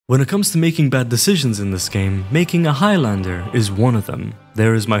When it comes to making bad decisions in this game, making a Highlander is one of them.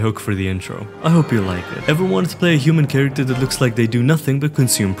 There is my hook for the intro. I hope you like it. Ever wanted to play a human character that looks like they do nothing but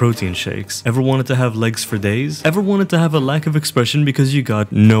consume protein shakes? Ever wanted to have legs for days? Ever wanted to have a lack of expression because you got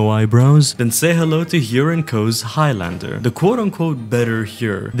no eyebrows? Then say hello to Hyur & Co.'s Highlander, the quote-unquote better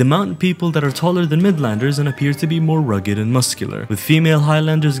Hyur. The mountain people that are taller than Midlanders and appear to be more rugged and muscular, with female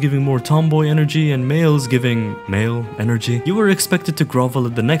Highlanders giving more tomboy energy and males giving male energy. You were expected to grovel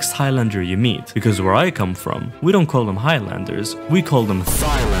at the next Highlander you meet, because where I come from, we don't call them Highlanders, we call them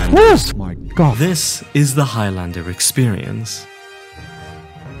Highlanders. Oh my god. This is the Highlander Experience.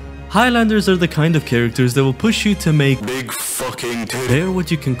 Highlanders are the kind of characters that will push you to make big fucking titties. They're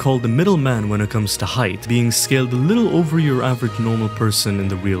what you can call the middleman when it comes to height, being scaled a little over your average normal person in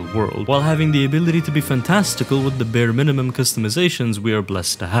the real world, while having the ability to be fantastical with the bare minimum customizations we are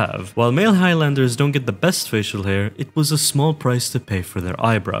blessed to have. While male Highlanders don't get the best facial hair, it was a small price to pay for their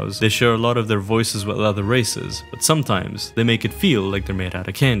eyebrows. They share a lot of their voices with other races, but sometimes they make it feel like they're made out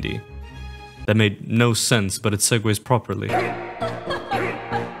of candy. That made no sense, but it segues properly.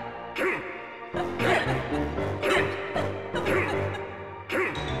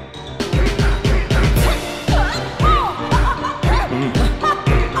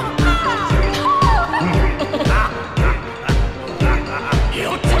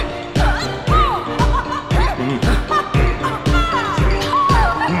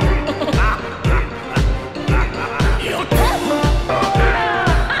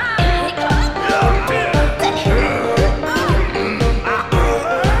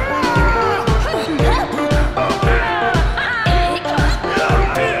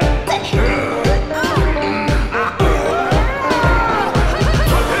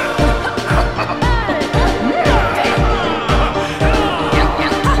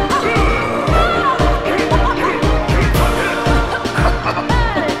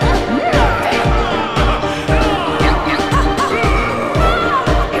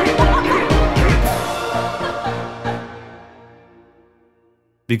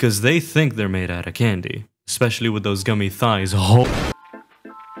 Because they think they're made out of candy, especially with those gummy thighs.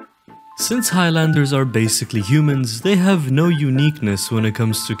 Since Highlanders are basically humans, they have no uniqueness when it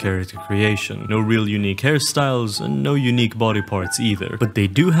comes to character creation. No real unique hairstyles, and no unique body parts either. But they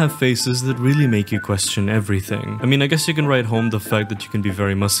do have faces that really make you question everything. I mean, I guess you can write home the fact that you can be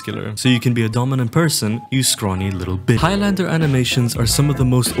very muscular. So you can be a dominant person, you scrawny little bitch. Highlander animations are some of the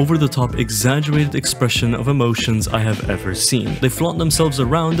most over-the-top, exaggerated expression of emotions I have ever seen. They flaunt themselves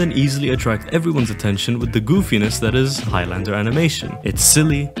around and easily attract everyone's attention with the goofiness that is Highlander animation. It's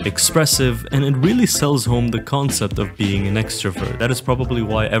silly, expressive, and it really sells home the concept of being an extrovert. That is probably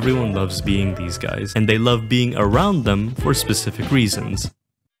why everyone loves being these guys, and they love being around them for specific reasons.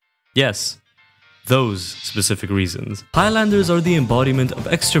 Yes, those specific reasons. Highlanders are the embodiment of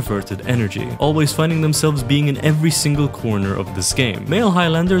extroverted energy, always finding themselves being in every single corner of this game. Male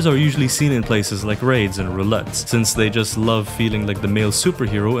Highlanders are usually seen in places like raids and roulettes, since they just love feeling like the male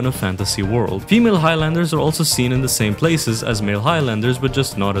superhero in a fantasy world. Female Highlanders are also seen in the same places as male Highlanders, but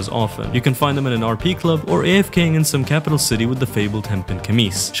just not as often. You can find them in an RP club or AFKing in some capital city with the fabled hempen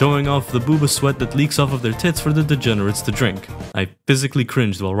camise, showing off the booba sweat that leaks off of their tits for the degenerates to drink. I physically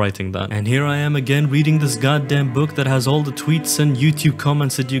cringed while writing that. And here I am again reading this goddamn book that has all the tweets and YouTube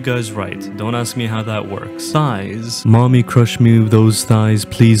comments that you guys write. Don't ask me how that works. Thighs. Mommy, crush me with those thighs,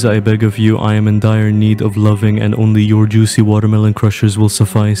 please, I beg of you. I am in dire need of loving and only your juicy watermelon crushers will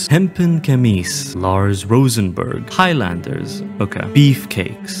suffice. Hempen camise. Lars Rosenberg. Highlanders. Okay.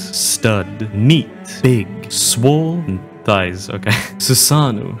 Beefcakes. Stud. Meat. Big. Swole. Thighs. Okay.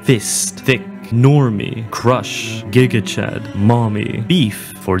 Susanu. Fist. Thick. Normie, Crush, Giga Chad, Mommy,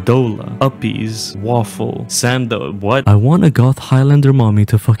 Beef, Fordola, Uppies, Waffle, Sando, what? I want a goth Highlander mommy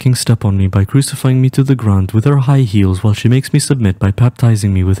to fucking step on me by crucifying me to the ground with her high heels while she makes me submit by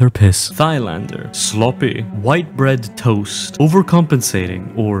baptizing me with her piss. Thylander, Sloppy, White bread toast,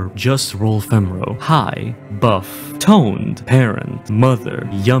 Overcompensating, or just roll femro, High, Buff, Toned, Parent, Mother,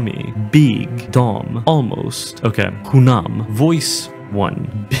 Yummy, Big, Dom, Almost, okay, Hunam, Voice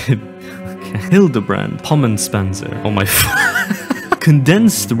 1, Hildebrand, Pommenspanzer, oh my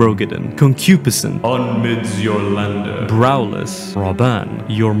Condensed Rogaden, Concupiscent, Onmids your lander, Browless, Raban,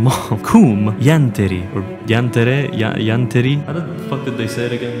 Your Mom, Coom, Yanteri, or Yantere, Yanteri, how the fuck did they say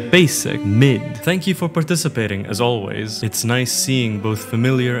it again? Basic, Mid. Thank you for participating, as always. It's nice seeing both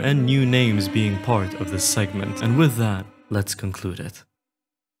familiar and new names being part of this segment, and with that, let's conclude it.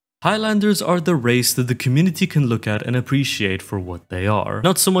 Highlanders are the race that the community can look at and appreciate for what they are.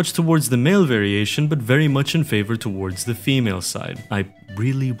 Not so much towards the male variation, but very much in favor towards the female side. I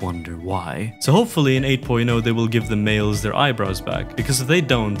really wonder why. So hopefully in 8.0 they will give the males their eyebrows back, because if they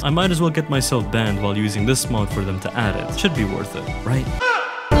don't, I might as well get myself banned while using this mod for them to add it. Should be worth it, right?